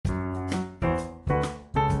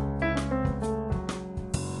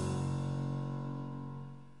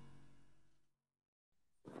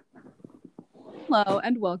Hello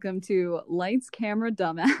and welcome to Lights Camera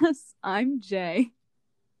Dumbass. I'm Jay.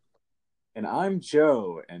 And I'm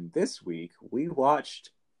Joe, and this week we watched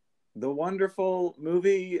the wonderful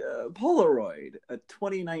movie Polaroid, a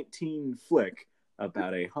 2019 flick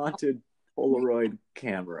about a haunted Polaroid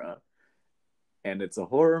camera. And it's a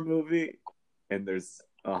horror movie, and there's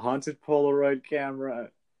a haunted Polaroid camera,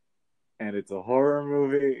 and it's a horror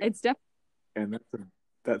movie, It's definitely and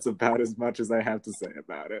that's about as much as I have to say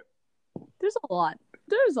about it. there's a lot.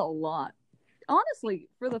 There's a lot. Honestly,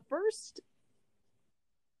 for the first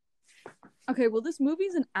this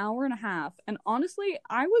movie's an hour and a half, and honestly,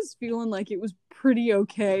 I was feeling like it was pretty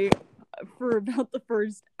okay for about the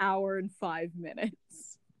first hour and 5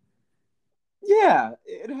 minutes. Yeah,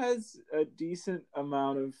 it has a decent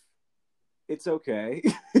amount of. It's okay.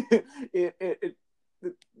 it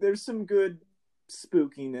there's some good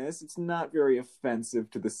spookiness. It's not very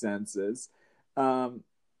offensive to the senses,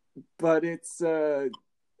 but it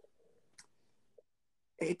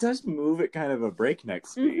does move at kind of a breakneck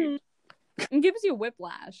speed. Mm-hmm. It gives you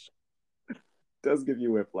whiplash. It does give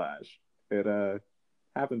you whiplash. It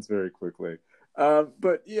happens very quickly.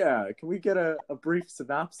 But yeah, can we get a brief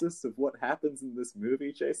synopsis of what happens in this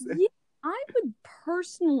movie, Jason? Yeah, I would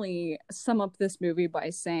personally sum up this movie by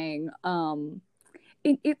saying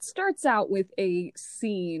it starts out with a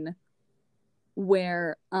scene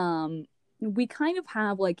where we kind of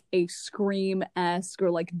have like a Scream-esque or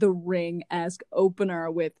like The Ring-esque opener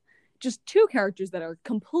with just two characters that are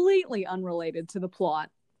completely unrelated to the plot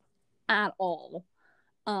at all.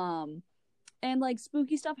 And like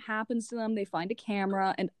spooky stuff happens to them. They find a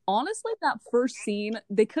camera, and honestly, that first scene,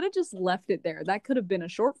 they could have just left it there. That could have been a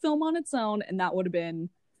short film on its own, and that would have been,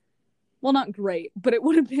 well, not great, but it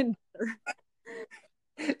would have been better.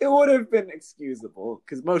 It would have been excusable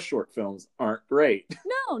because most short films aren't great.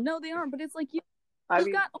 No, they aren't. But it's like you've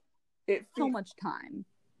got so much time.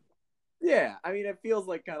 Yeah, I mean, it feels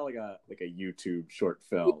like kind of like a YouTube short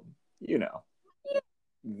film. You know,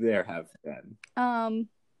 there have been.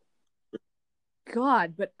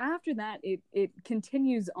 God, but after that, it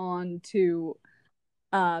continues on to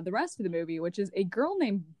the rest of the movie, which is a girl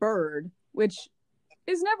named Bird, which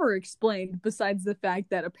is never explained besides the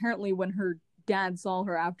fact that apparently when her dad saw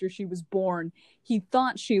her after she was born, he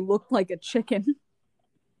thought she looked like a chicken.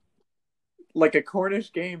 Like a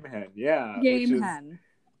Cornish game hen, yeah. Hen.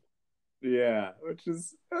 Yeah, which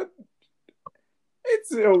is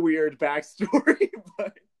it's a weird backstory,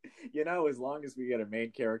 but as long as we get a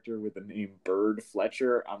main character with the name Bird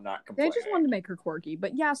Fletcher, I'm not complaining. They just wanted to make her quirky,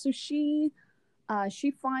 but yeah. So she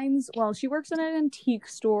works in an antique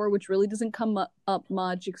store, which really doesn't come up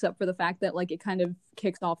much, except for the fact that like it kind of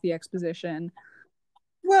kicks off the exposition.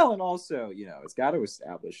 Well, and also, it's got to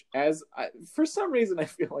establish for some reason, I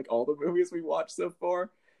feel like all the movies we watched so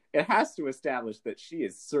far, it has to establish that she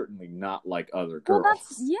is certainly not like other girls.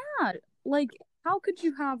 Well, like how could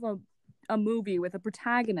you have a movie with a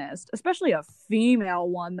protagonist, especially a female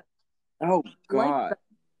one? Oh God, like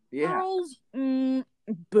yeah. Girls,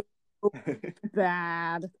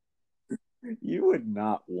 bad. You would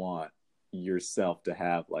not want yourself to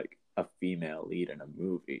have like a female lead in a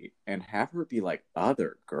movie and have her be like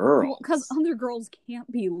other girls. Because other girls can't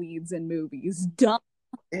be leads in movies. Dumb.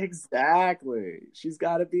 Exactly. She's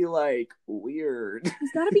got to be like weird.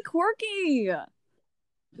 She's got to be quirky.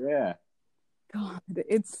 Yeah. God,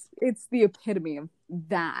 it's the epitome of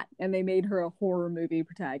that, and they made her a horror movie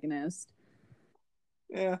protagonist.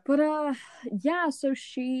 Yeah. But yeah, so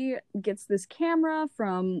she gets this camera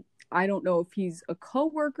from, I don't know if he's a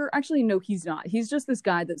coworker. Actually, no, he's not. He's just this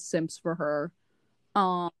guy that simps for her.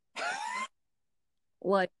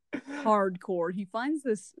 Like hardcore. He finds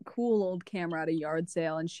this cool old camera at a yard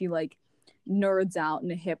sale, and she like nerds out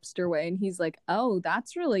in a hipster way, and he's like, "Oh,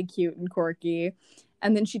 that's really cute and quirky."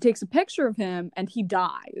 And then she takes a picture of him, and he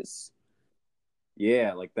dies.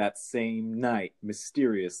 Yeah, like that same night,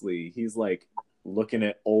 mysteriously, he's like looking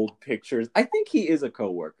at old pictures. I think he is a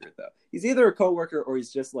coworker, though. He's either a coworker or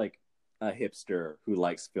he's just like a hipster who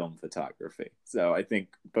likes film photography. So I think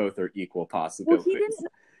both are equal possibilities. Well, he didn't know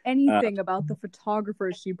anything about the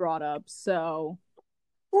photographer she brought up, so...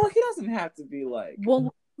 Well, he doesn't have to be like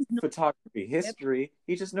photography history.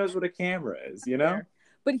 He just knows what a camera is,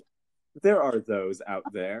 But there are those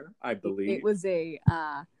out there, I believe.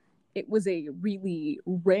 It was a really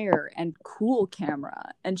rare and cool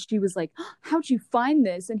camera. And she was like, "How'd you find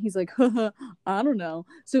this?" And he's like, "I don't know."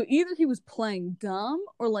 So either he was playing dumb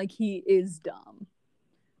or like he is dumb.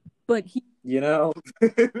 But he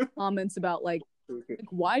comments about like,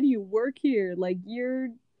 why do you work here? Like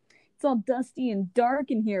it's all dusty and dark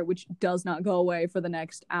in here, which does not go away for the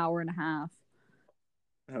next hour and a half.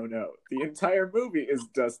 Oh no. The entire movie is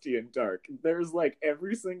dusty and dark. There's like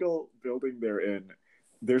every single building they're in,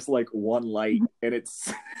 there's like one light, and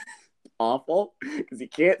it's awful because you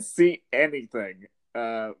can't see anything.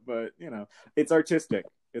 But you know, it's artistic.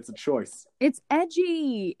 It's a choice. It's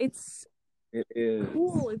edgy. It's It is.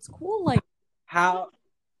 cool. It's cool. Like, How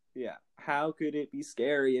yeah. How could it be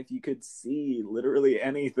scary if you could see literally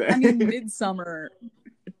anything? I mean, Midsummer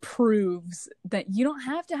proves that you don't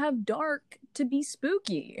have to have dark to be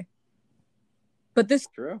spooky. But this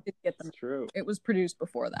True. did get them. It's true. It was produced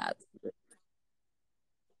before that.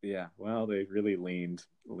 Yeah, well, they really leaned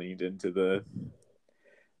into the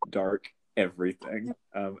dark everything,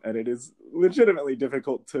 and it is legitimately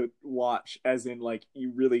difficult to watch. As in, like,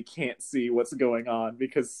 you really can't see what's going on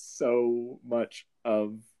because so much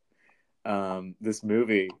of this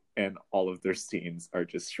movie and all of their scenes are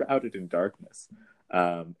just shrouded in darkness,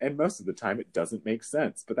 and most of the time it doesn't make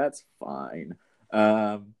sense, but that's fine.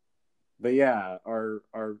 But yeah, our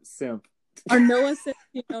simp, Our Noah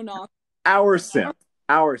Centino knock. our simp.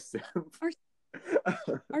 Our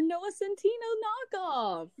Noah Centino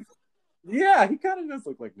knockoff. Yeah, he kind of does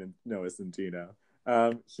look like Noah Centino.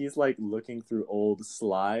 He's like looking through old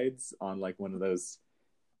slides on like one of those.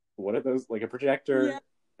 What are those? Like a projector, Yeah.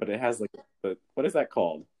 But it has like what is that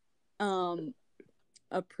called?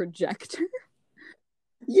 A projector.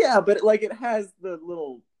 Yeah, but it has the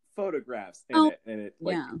little photographs in it, and it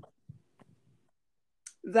like Yeah.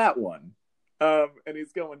 that one. And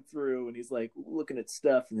he's going through and he's like looking at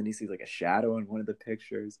stuff, and then he sees like a shadow in one of the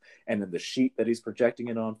pictures, and then the sheet that he's projecting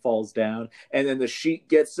it on falls down, and then the sheet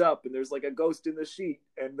gets up, and there's like a ghost in the sheet,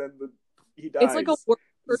 and then he dies. It's like a worse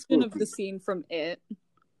version of the scene from It.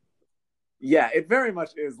 Yeah, it very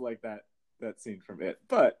much is like that scene from It,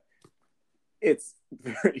 but it's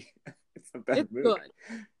a better movie. Good.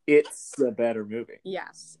 It's a better movie.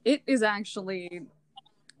 Yes, it is actually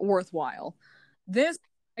worthwhile. This,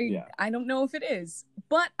 I don't know if it is,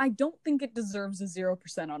 but I don't think it deserves a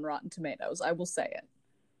 0% on Rotten Tomatoes. I will say it.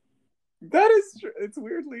 That is true. It's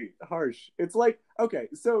weirdly harsh. It's like, okay,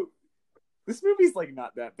 so this movie's like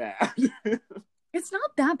not that bad. It's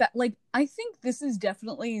not that bad. Like, I think this is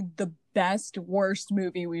definitely the best, worst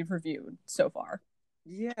movie we've reviewed so far.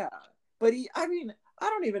 Yeah, but I mean, I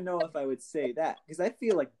don't even know if I would say that, because I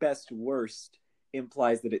feel like best worst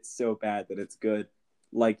implies that it's so bad that it's good.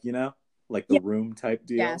 Like, you know, like the Room type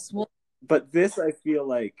deal. Yes. Well, but this, I feel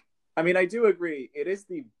like, I mean, I do agree. It is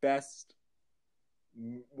the best,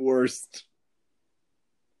 worst.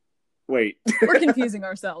 Wait. We're confusing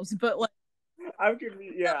ourselves, but like. I'm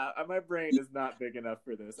confused. Yeah, my brain is not big enough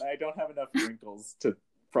for this. I don't have enough wrinkles to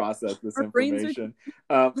process this information.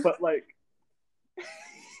 But like,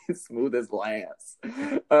 smooth as glass.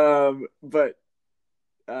 But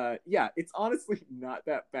yeah, it's honestly not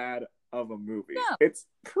that bad of a movie. No. It's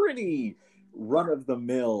pretty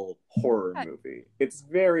run-of-the-mill horror movie. It's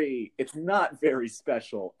not very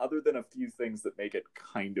special, other than a few things that make it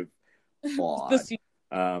kind of odd.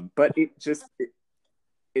 But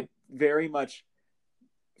it very much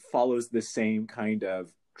follows the same kind of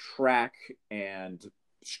track and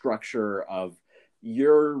structure of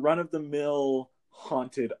your run-of-the-mill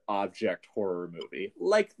haunted object horror movie,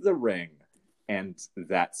 like The Ring and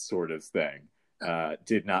that sort of thing.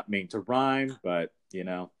 Did not mean to rhyme, but you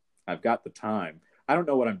know, I've got the time. I don't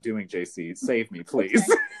know what I'm doing, JC. Save me, please.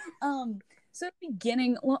 Okay. So at the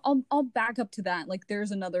beginning, well, I'll back up to that. Like,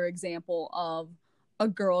 there's another example of a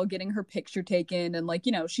girl getting her picture taken, and like,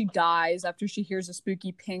 you know, she dies after she hears a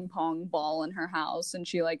spooky ping pong ball in her house, and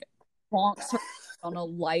she like bonks her on a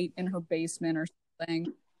light in her basement or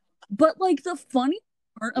something. But like, the funny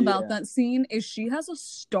part about that scene is she has a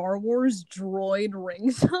Star Wars droid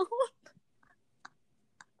ringtone.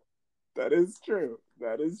 That is true.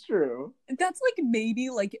 That's like maybe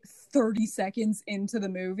like 30 seconds into the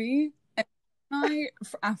movie, and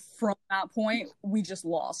from that point we just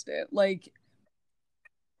lost it. Like,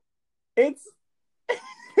 it's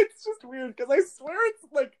just weird, because I swear it's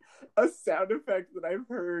like a sound effect that I've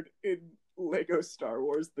heard in Lego Star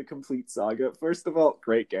Wars: The Complete Saga. First of all,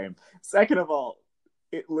 great game. Second of all,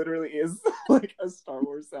 it literally is like a Star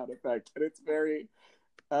Wars sound effect, and it's very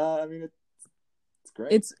I mean, it's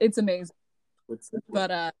great. It's amazing.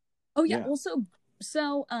 But also,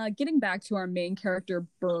 so getting back to our main character,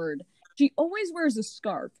 Bird, she always wears a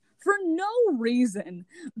scarf for no reason.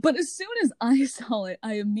 But as soon as I saw it,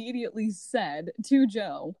 I immediately said to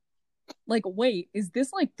Joe, like, wait, is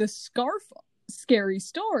this like the scarf scary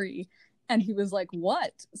story? And he was like,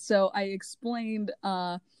 what? So I explained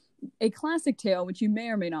a classic tale, which you may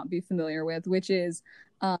or may not be familiar with, which is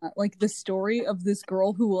like the story of this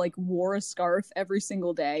girl who like wore a scarf every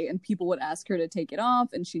single day, and people would ask her to take it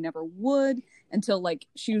off, and she never would until like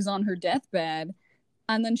she was on her deathbed,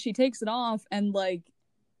 and then she takes it off, and like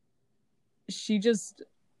she just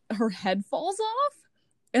her head falls off,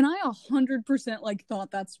 and I 100% like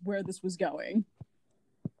thought that's where this was going,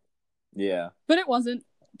 Yeah. but it wasn't.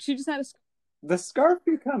 She just had a The scarf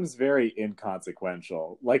becomes very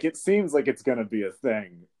inconsequential. Like, it seems like it's going to be a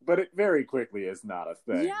thing, but it very quickly is not a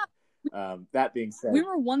thing. yeah. That being said, We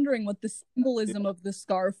were wondering what the symbolism of the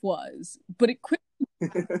scarf was, but it quickly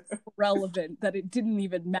became relevant that it didn't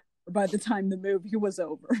even matter by the time the movie was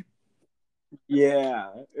over. yeah,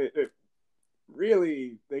 it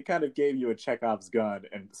really, they kind of gave you a Chekhov's gun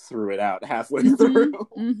and threw it out halfway through.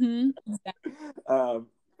 Exactly.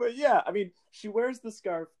 But yeah, I mean, she wears the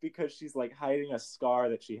scarf because she's like hiding a scar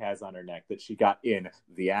that she has on her neck that she got in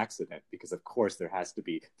the accident. Because of course there has to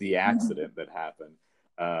be the accident that happened.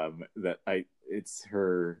 It's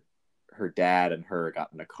her dad and her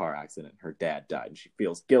got in a car accident. Her dad died, and she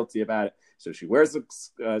feels guilty about it. So she wears a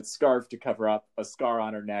scarf to cover up a scar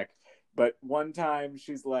on her neck. But one time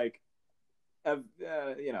she's like, there's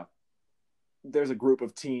a group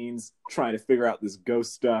of teens trying to figure out this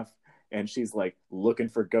ghost stuff, and she's like looking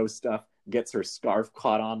for ghost stuff, gets her scarf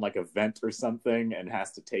caught on like a vent or something, and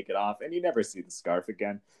has to take it off, and you never see the scarf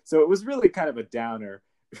again. So it was really kind of a downer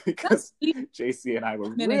because JC and I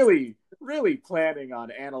were really planning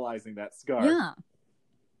on analyzing that scarf. Yeah.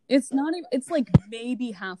 It's not even, it's like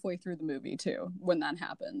maybe halfway through the movie too when that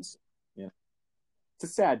happens. Yeah. It's a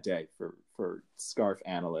sad day for scarf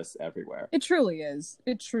analysts everywhere. It truly is.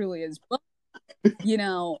 It truly is. But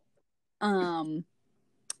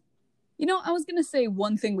I was going to say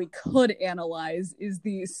one thing we could analyze is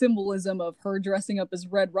the symbolism of her dressing up as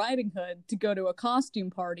Red Riding Hood to go to a costume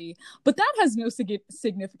party, but that has no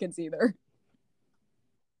significance either.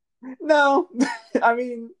 No, I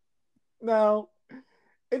mean, no.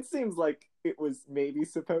 It seems like it was maybe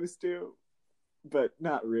supposed to, but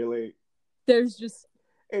not really.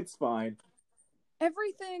 It's fine.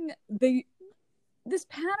 Everything this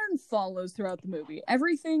pattern follows throughout the movie.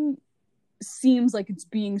 Everything seems like it's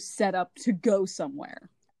being set up to go somewhere,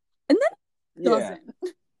 and then it doesn't.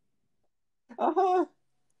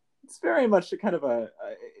 It's very much a kind of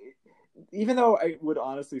even though I would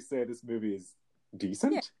honestly say this movie is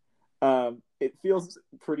decent, it feels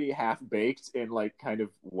pretty half-baked in like kind of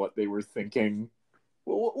what they were thinking.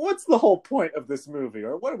 What's the whole point of this movie,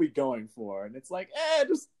 or what are we going for? And it's like,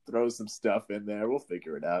 just throw some stuff in there, we'll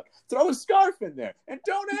figure it out. Throw a scarf in there and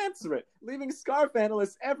don't answer it, leaving scarf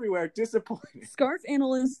analysts everywhere disappointed. Scarf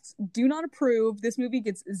analysts do not approve. This movie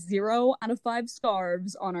gets 0 out of 5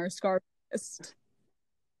 scarves on our scarf list.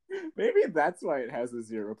 Maybe that's why it has a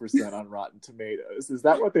 0% on Rotten Tomatoes. Is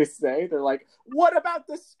that what they say? They're like, what about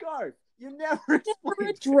the scarf? You never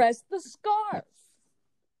addressed the scarf.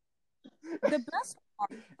 The best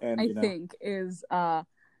part, I think, is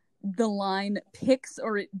the line "picks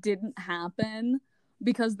or it didn't happen,"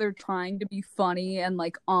 because they're trying to be funny and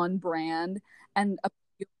like on brand and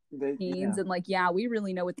teens and like, we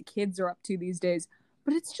really know what the kids are up to these days,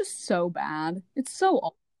 but it's just so bad. It's so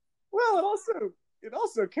awful. Well, it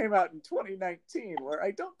also came out in 2019, where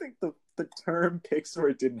I don't think the term "picks or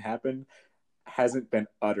it didn't happen" hasn't been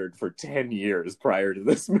uttered for 10 years prior to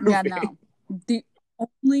this movie. Yeah, no.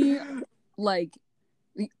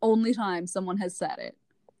 The only time someone has said it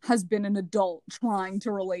has been an adult trying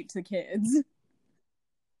to relate to kids.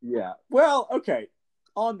 Yeah. Well, okay.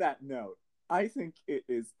 On that note, I think it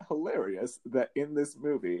is hilarious that in this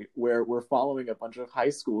movie, where we're following a bunch of high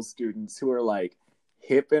school students who are like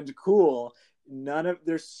hip and cool,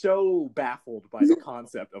 they're so baffled by the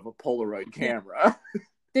concept of a Polaroid camera.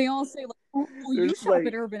 They all say, like, oh, you shop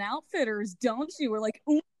at Urban Outfitters, don't you? Or like,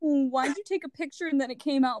 oh, why'd you take a picture and then it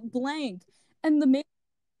came out blank? And the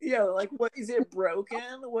like, what, is it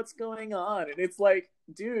broken? What's going on? And it's like,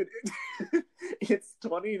 dude, it's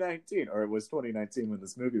 2019, or it was 2019 when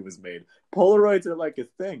this movie was made. Polaroids are like a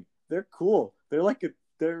thing. They're cool. They're like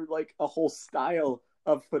a whole style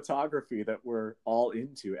of photography that we're all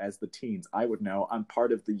into as the teens. I would know. I'm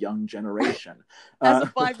part of the young generation. As a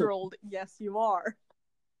 5-year-old, yes, you are.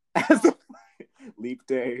 Leap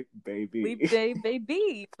day, baby. Leap day,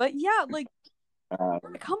 baby. But yeah, like,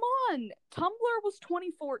 come on. Tumblr was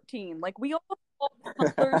 2014. Like, we all love the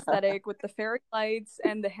Tumblr aesthetic with the fairy lights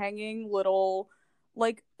and the hanging little,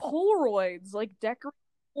 like, Polaroids, like, decorated.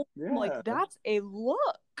 Yeah. Like, that's a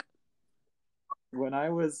look.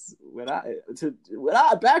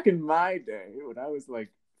 Back in my day, when I was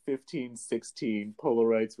like 15, 16,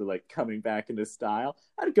 Polaroids were like coming back into style,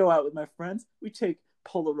 I'd go out with my friends. We take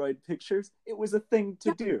Polaroid pictures. It was a thing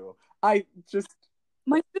to do. I just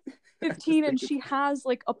My sister's I just 15 and think she it's has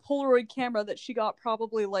like a Polaroid camera that she got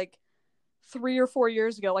probably like 3 or 4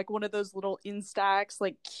 years ago, like one of those little Instax,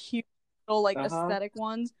 like cute little like uh-huh. aesthetic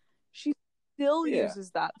ones. She still Yeah.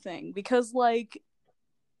 uses that thing because like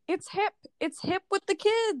it's hip. It's hip with the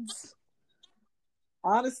kids.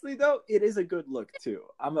 Honestly though, it is a good look too.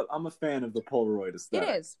 I'm a fan of the Polaroid It aesthetic.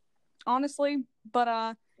 is. Honestly.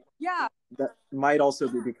 But yeah, That might also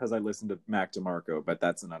be because I listened to Mac DeMarco, but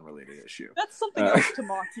that's an unrelated issue. that's something Uh, else to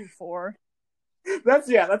mock you for. that's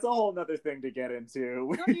a whole nother thing to get into.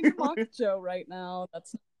 You don't need to mock Joe right now.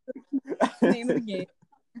 That's the name of the game.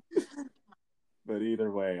 But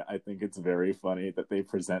either way, I think it's very funny that they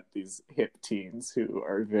present these hip teens who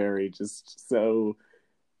are very just so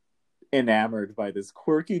enamored by this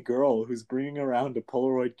quirky girl who's bringing around a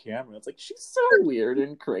Polaroid camera. It's like she's so weird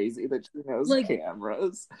and crazy that she knows Like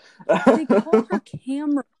cameras. they call her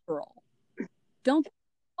camera girl. Don't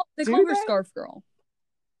they Do call her they? scarf girl?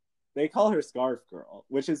 They call her Scarf Girl,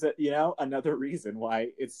 which is another reason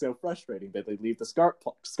why it's so frustrating that they leave the scarf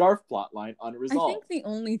plot line I think unresolved. the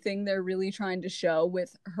only thing they're really trying to show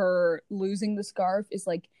with her losing the scarf is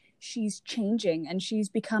like she's changing and she's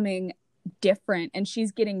becoming different and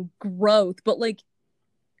she's getting growth, but like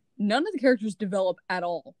none of the characters develop at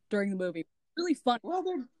all during the movie. Really fun. Well,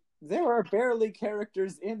 there are barely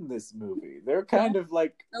characters in this movie. They're Don't kind of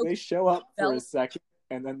like they show up for a develop, second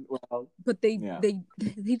and then but they yeah. they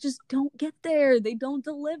they just don't get there. They don't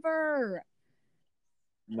deliver.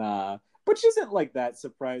 Nah. Which isn't like that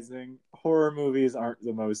surprising. Horror movies aren't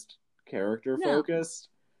the most character No, focused,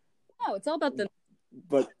 no, it's all about the.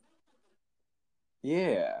 but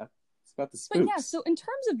yeah, it's about the But yeah, spooks. so in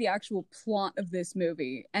terms of the actual plot of this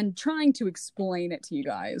movie and trying to explain it to you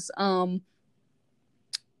guys,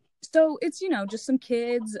 so it's just some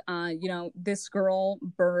kids, this girl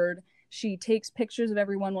Bird, she takes pictures of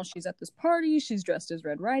everyone while she's at this party. She's dressed as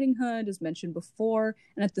Red Riding Hood, as mentioned before,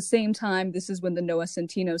 and at the same time this is when the Noah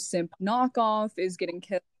Centino simp knockoff is getting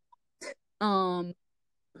killed. um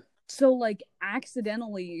so like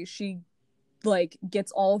accidentally she like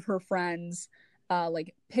gets all of her friends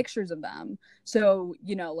like pictures of them, so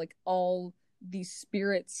like all these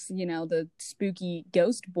spirits, the spooky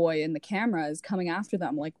ghost boy in the camera is coming after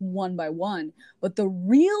them like one by one. But the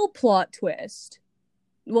real plot twist,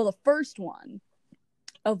 well, the first one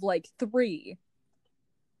of like three,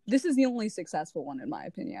 this is the only successful one in my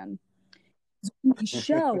opinion. We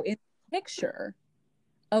show in the picture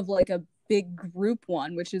of like a big group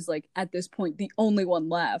one, which is like at this point the only one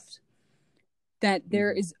left, that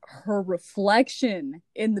there is her reflection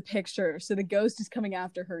in the picture, so the ghost is coming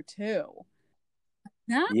after her too.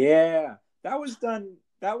 That Yeah, that was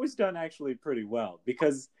done actually pretty well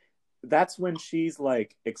because that's when she's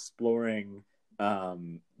like exploring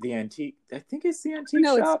the antique, I think it's the antique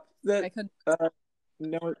no, it's shop that I could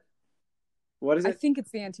no, what is I it? think it's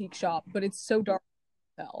the antique shop, but it's so dark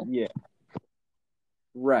to tell. Yeah.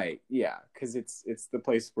 Right, yeah, because it's the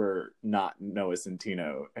place where not Noah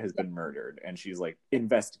Centino has been murdered, and she's like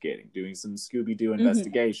investigating, doing some Scooby Doo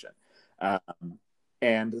investigation,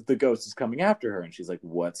 and the ghost is coming after her, and she's like,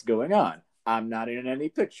 "What's going on? I'm not in any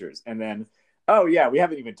pictures." And then, oh yeah, we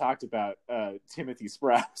haven't even talked about Timothy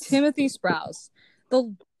Sprouse. Timothy Sprouse,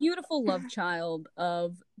 the beautiful love child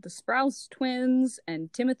of the Sprouse twins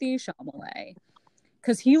and Timothy Chalamet,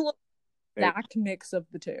 because he looks the exact mix of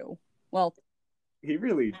the two. Well, He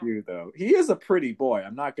really do though. He is a pretty boy.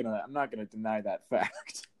 I'm not gonna deny that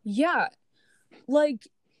fact. yeah, like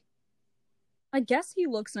I guess he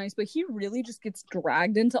looks nice, but he really just gets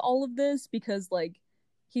dragged into all of this because like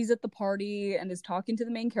he's at the party and is talking to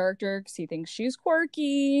the main character because he thinks she's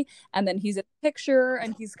quirky, and then he's at the picture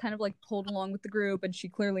and he's kind of like pulled along with the group, and she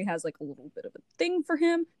clearly has like a little bit of a thing for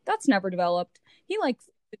him. That's never developed. He like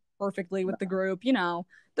fits perfectly with the group.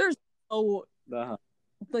 There's no Uh-huh.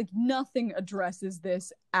 like nothing addresses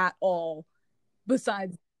this at all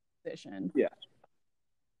besides position. Yeah.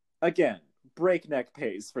 Again, breakneck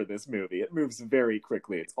pace for this movie. It moves very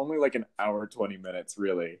quickly. It's only like an hour 20 minutes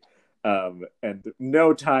really. And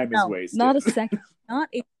no time is wasted. Not a second, not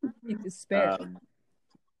a second to spare.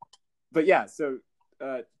 But yeah, so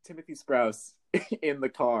Timothy Sprouse in the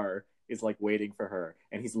car is like waiting for her,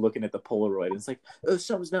 and he's looking at the Polaroid, and it's like, oh,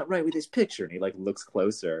 something's not right with this picture. And he like looks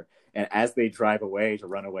closer, and as they drive away to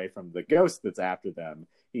run away from the ghost that's after them,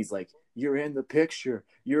 he's like, "You're in the picture.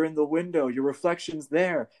 You're in the window. Your reflection's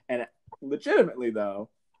there." And legitimately, though,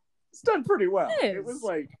 it's done pretty well. It was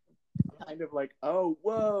like kind of like, oh,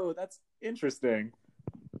 whoa, that's interesting.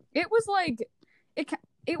 It was like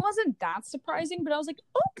it wasn't that surprising, but I was like,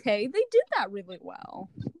 okay, they did that really well.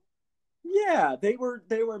 Yeah, they were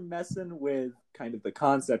messing with kind of the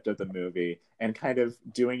concept of the movie and kind of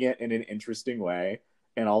doing it in an interesting way.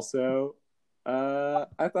 And also,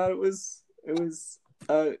 I thought it was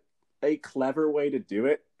a clever way to do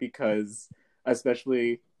it because,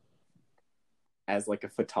 especially as like a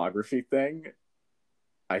photography thing,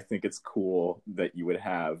 I think it's cool that you would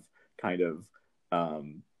have kind of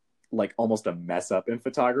like almost a mess up in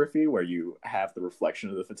photography where you have the reflection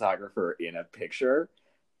of the photographer in a picture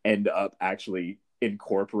end up actually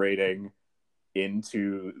incorporating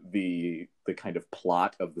into the kind of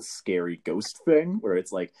plot of the scary ghost thing where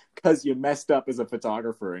it's like because you messed up as a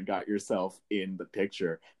photographer and got yourself in the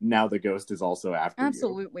picture, now the ghost is also after you.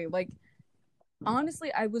 Absolutely. Like,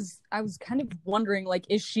 honestly, I was kind of wondering, like,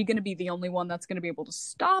 is she going to be the only one that's going to be able to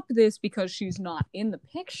stop this because she's not in the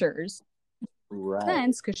pictures? Right.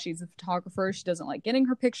 Sense, because she's a photographer, she doesn't like getting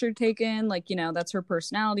her picture taken, like, that's her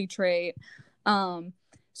personality trait.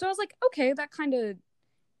 So I was like, okay, that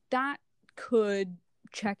could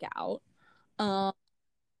check out. And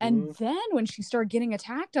Mm. then when she started getting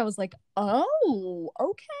attacked, I was like, oh,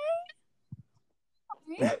 okay,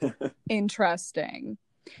 interesting.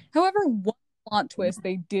 However, one plot twist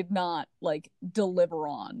they did not like deliver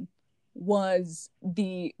on was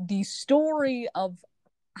the story of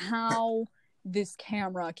how this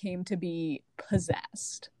camera came to be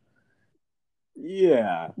possessed.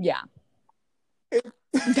 Yeah. Yeah.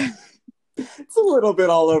 It's a little bit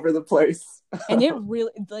all over the place. And it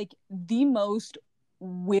really, like, the most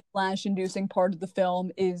whiplash inducing part of the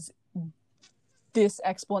film is this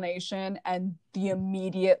explanation and the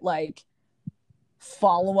immediate, like,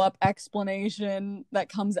 follow up explanation that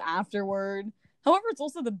comes afterward. However, it's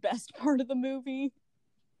also the best part of the movie.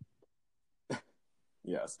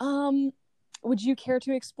 Yes. Would you care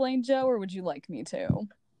to explain, Joe, or would you like me to?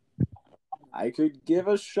 I could give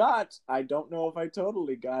a shot. I don't know if I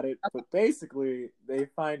totally got it, but basically, they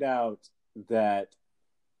find out that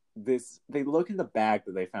they look in the bag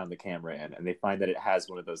that they found the camera in, and they find that it has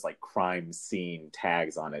one of those like crime scene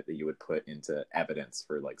tags on it that you would put into evidence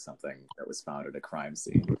for like something that was found at a crime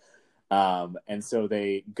scene. And so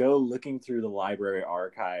they go looking through the library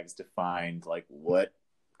archives to find like what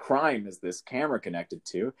crime is this camera connected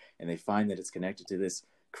to, and they find that it's connected to this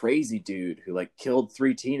crazy dude who like killed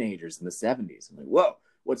 3 teenagers in the 70s. I'm like, whoa,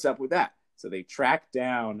 what's up with that? So they track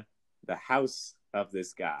down the house of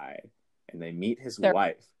this guy and they meet his There.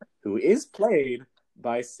 wife, who is played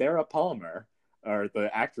by Sarah Palmer, or the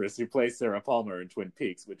actress who plays Sarah Palmer in Twin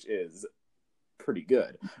Peaks, which is pretty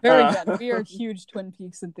good. Very good. We are huge Twin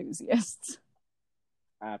Peaks enthusiasts.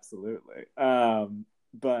 Absolutely.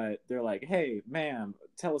 But they're like, hey, ma'am,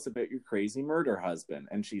 tell us about your crazy murder husband.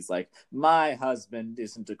 And she's like, my husband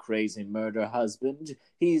isn't a crazy murder husband.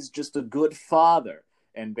 He's just a good father.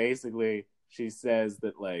 And basically, she says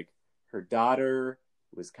that, like, her daughter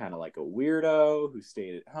was kind of like a weirdo who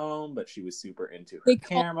stayed at home, but she was super into her They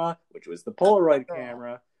call camera, which was the Polaroid girl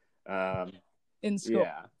camera. Um, in school.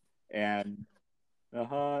 yeah.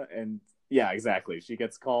 And yeah, exactly. She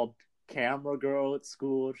gets called camera girl at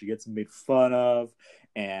school. She gets made fun of.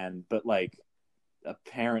 But like,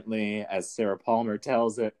 apparently, as Sarah Palmer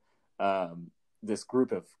tells it, this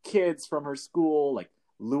group of kids from her school like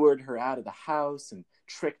lured her out of the house and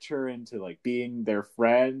tricked her into like being their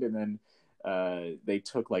friend, and then they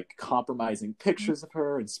took like compromising pictures of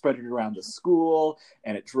her and spread it around the school,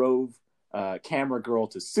 and it drove camera girl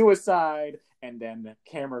to suicide. And then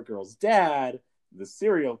camera girl's dad, the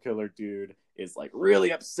serial killer dude, is like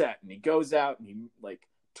really upset, and he goes out and he like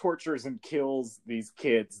tortures and kills these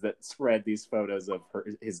kids that spread these photos of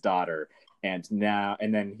his daughter. And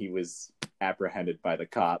then he was apprehended by the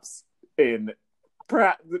cops in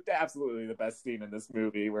absolutely the best scene in this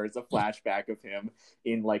movie, where it's a flashback of him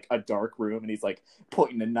in like a dark room, and he's like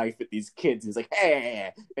pointing a knife at these kids. He's like,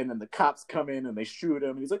 hey, and then the cops come in and they shoot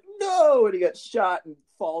him, and he's like, no, and he gets shot and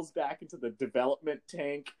falls back into the development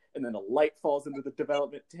tank, and then a light falls into the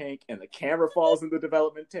development tank, and the camera falls into the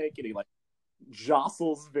development tank, and he like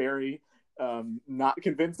jostles very not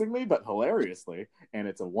convincingly but hilariously, and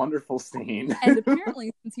it's a wonderful scene. And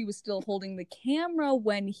apparently, since he was still holding the camera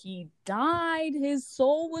when he died, his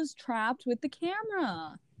soul was trapped with the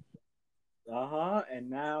camera. And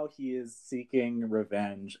now he is seeking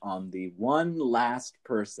revenge on the one last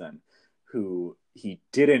person who he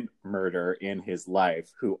didn't murder in his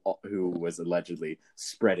life, who was allegedly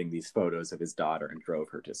spreading these photos of his daughter and drove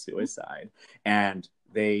her to suicide. And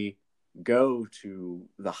they go to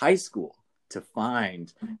the high school to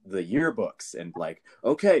find the yearbooks and like,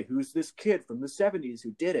 okay, who's this kid from the 70s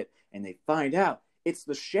who did it? And they find out it's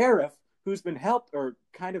the sheriff who's been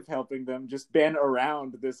kind of helping them, just been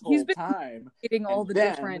around this He's whole been time. meeting all And the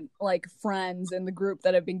then, different like friends in the group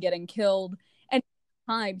that have been getting killed, and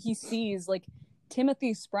time he sees like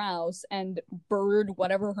Timothy Sprouse and Bird,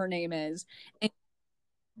 whatever her name is, and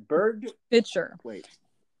Berg, Fisher. wait,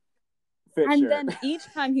 And Fisher. then each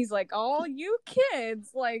time he's like, "Oh, you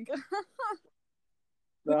kids!" Like,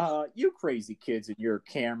 You crazy kids and your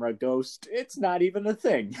camera ghost. It's not even a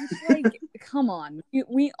thing. like, come on.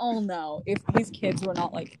 We all know if these kids were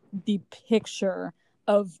not like the picture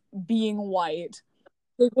of being white,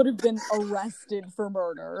 they would have been arrested for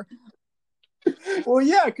murder. Well,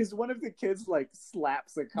 yeah, because one of the kids like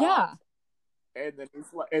slaps a cop. Yeah.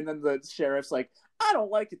 And then the sheriff's like, I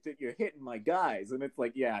don't like it that you're hitting my guys. And it's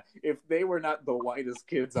like, yeah, if they were not the whitest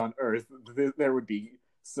kids on earth, there would be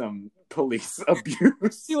some police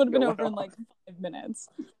abuse. He would have been over in like 5 minutes.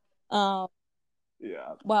 Yeah.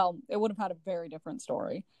 Well, it would have had a very different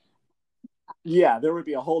story. Yeah, there would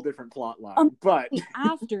be a whole different plot line. But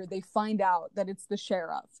after they find out that it's the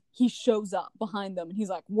sheriff, he shows up behind them and he's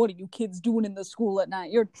like, "What are you kids doing in the school at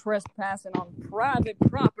night? You're trespassing on private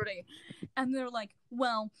property." And they're like,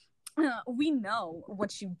 "Well, we know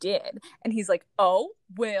what you did." And he's like, "Oh,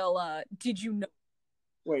 well, did you know?"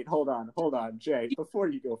 Wait, hold on, Jay. Before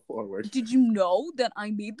you go forward, did you know that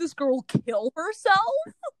I made this girl kill herself?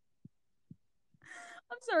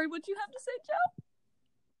 I'm sorry, what you have to say,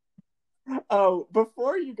 Joe? Oh,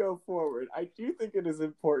 before you go forward, I do think it is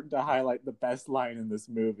important to highlight the best line in this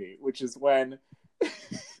movie, which is when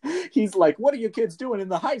he's like, "What are you kids doing in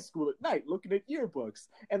the high school at night looking at yearbooks?"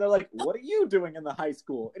 And they're like, "What are you doing in the high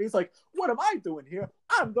school?" And he's like, "What am I doing here?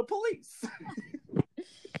 I'm the police."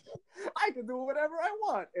 I can do whatever I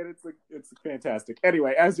want. And it's fantastic.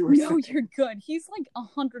 Anyway, as you were saying. No, you're good. He's like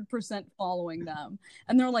 100% following them.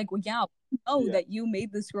 And they're like, "Well, yeah, we know that you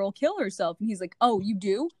made this girl kill herself." And he's like, "Oh, you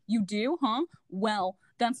do? You do, huh? Well,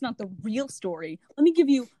 that's not the real story. Let me give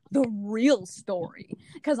you the real story.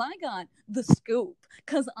 Because I got the scoop.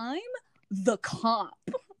 Because I'm the cop."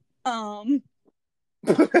 And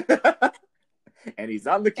he's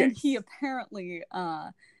on the case. And he apparently,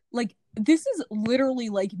 like, this is literally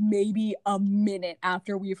like maybe a minute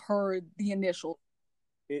after we've heard the initial.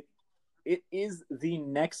 It is the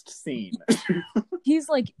next scene. He's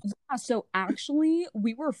like, "Yeah, so actually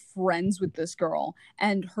we were friends with this girl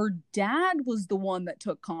and her dad was the one that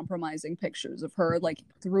took compromising pictures of her like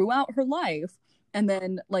throughout her life, and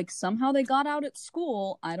then like somehow they got out at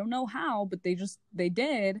school. I don't know how, but they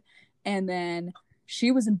did. And then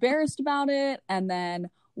she was embarrassed about it, and then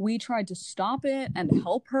we tried to stop it and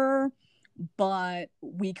help her, but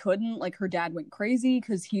we couldn't. Like, her dad went crazy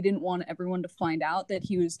because he didn't want everyone to find out that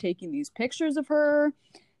he was taking these pictures of her.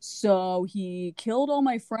 So he killed all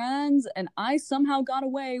my friends, and I somehow got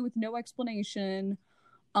away with no explanation.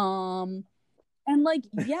 And like,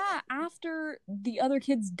 yeah, after the other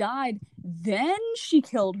kids died, then she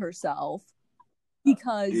killed herself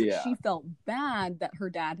because she felt bad that her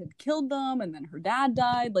dad had killed them, and then her dad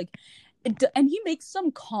died. Like, and he makes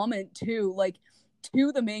some comment too, like,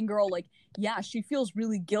 to the main girl, like, "Yeah, she feels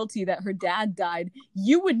really guilty that her dad died.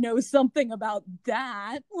 You would know something about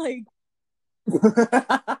that." Like,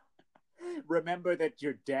 remember that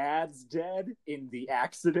your dad's dead in the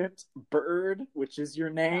accident, Bird, which is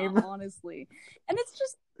your name. yeah, honestly. And it's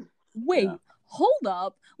just, wait, hold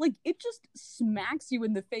up. Like, it just smacks you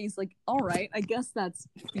in the face. Like, all right, I guess that's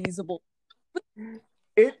feasible.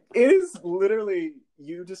 It is literally,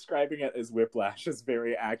 you describing it as whiplash is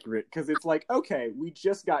very accurate, because it's like, okay, we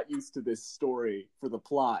just got used to this story for the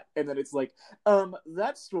plot, and then it's like,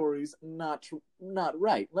 that story's not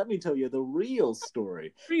right. Let me tell you the real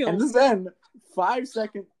story. And then 5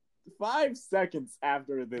 seconds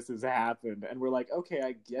after this has happened, and we're like, okay,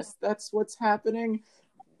 I guess that's what's happening.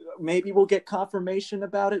 Maybe we'll get confirmation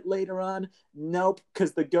about it later on. Nope,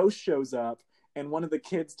 because the ghost shows up, and one of the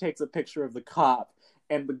kids takes a picture of the cop,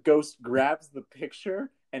 and the ghost grabs the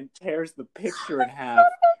picture and tears the picture in half,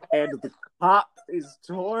 and the cop is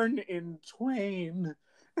torn in twain.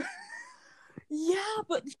 Yeah,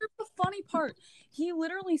 but here's the funny part. He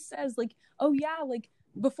literally says, like, "Oh yeah," like,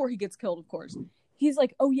 before he gets killed, of course. He's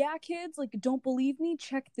like, "Oh yeah, kids, like, don't believe me?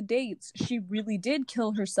 Check the dates. She really did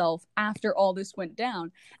kill herself after all this went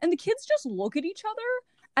down." And the kids just look at each other,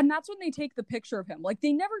 and that's when they take the picture of him. Like,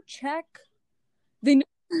 they never check.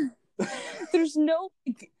 There's no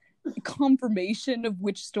like, confirmation of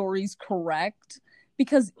which story's correct,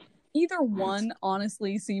 because either one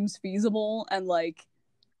honestly seems feasible, and like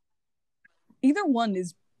either one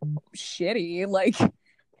is shitty. Like,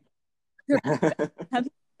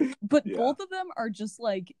 but both of them are just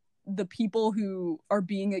like, the people who are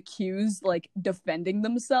being accused like defending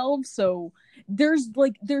themselves. So there's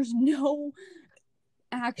no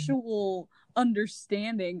actual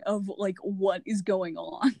understanding of like what is going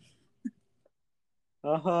on.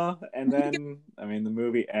 And then, I mean, the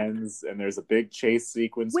movie ends, and there's a big chase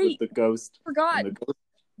sequence with Wait, the ghost. forgot And the ghost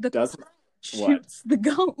the doesn't. What? shoots the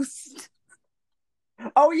ghost.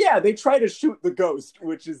 Oh yeah, they try to shoot the ghost,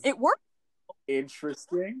 which is It worked.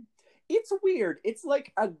 interesting. It's weird. It's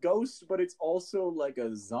like a ghost, but it's also like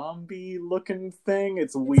a zombie-looking thing.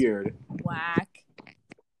 It's weird. Whack.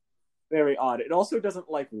 Very odd. It also doesn't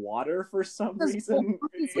like water for some Because reason.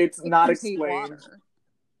 It's not explained. Water.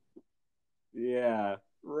 Yeah,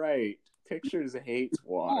 right. Pictures hates Oh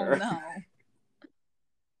water.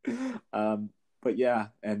 no. But yeah,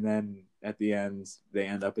 and then at the end they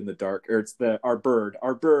end up in the dark, or it's our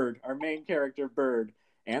main character Bird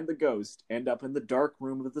and the ghost end up in the dark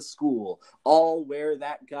room of the school, all where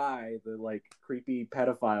that guy, the like creepy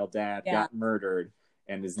pedophile dad, got murdered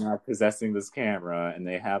and is now possessing this camera, and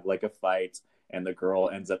they have like a fight, and the girl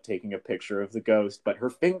ends up taking a picture of the ghost, but her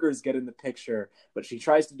fingers get in the picture, but she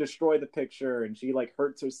tries to destroy the picture, and she like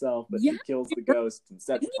hurts herself, but she kills the ghost and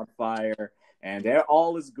sets it on fire, and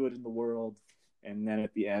all is good in the world. And then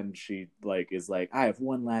at the end she like is like, I have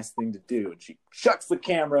one last thing to do, and she chucks the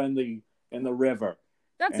camera in the river.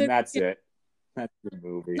 That's it. That's the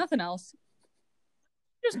movie. Nothing else.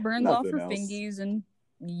 Just burns off her fingies and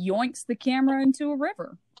yoinks the camera into a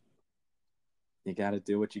river. You gotta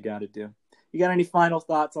do what you gotta do. You got any final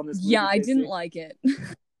thoughts on this movie? Yeah, I didn't like it.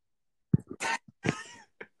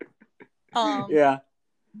 Yeah.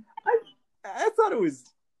 I thought it was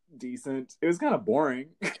decent. It was kind of boring,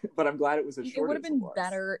 but I'm glad it was as short. It would have been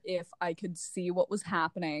better if I could see what was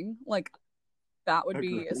happening. Like, that would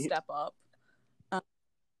be a step up.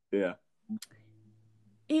 Yeah.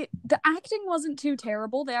 The acting wasn't too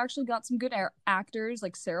terrible. They actually got some good actors,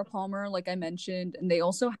 like Sarah Palmer, like I mentioned, and they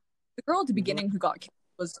also the girl at the beginning who got killed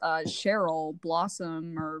was Cheryl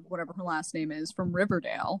Blossom, or whatever her last name is, from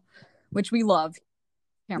Riverdale, which we love.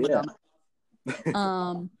 And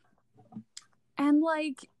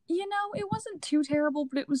like, you know, it wasn't too terrible,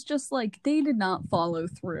 but it was just like they did not follow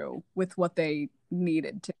through with what they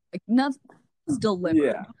needed to. Like, nothing was delivered.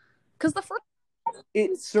 Yeah, because the first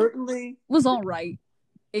it certainly was all right.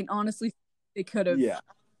 It honestly, they could have. Yeah,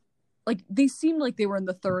 like they seemed like they were in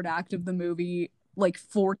the third act of the movie, like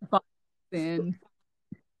 45 in.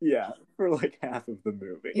 Yeah, for like half of the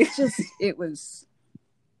movie. It's just, it was.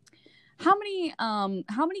 How many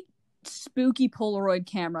spooky Polaroid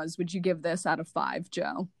cameras would you give this out of 5,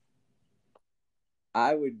 Joe?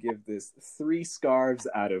 I would give this 3 scarves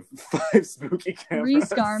out of 5 spooky cameras. 3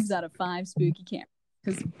 scarves out of 5 spooky cameras,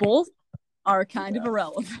 because both are kind of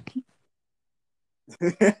irrelevant.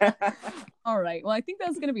 All right. Well, I think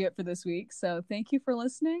that's going to be it for this week. So thank you for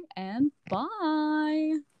listening, and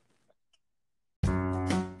bye.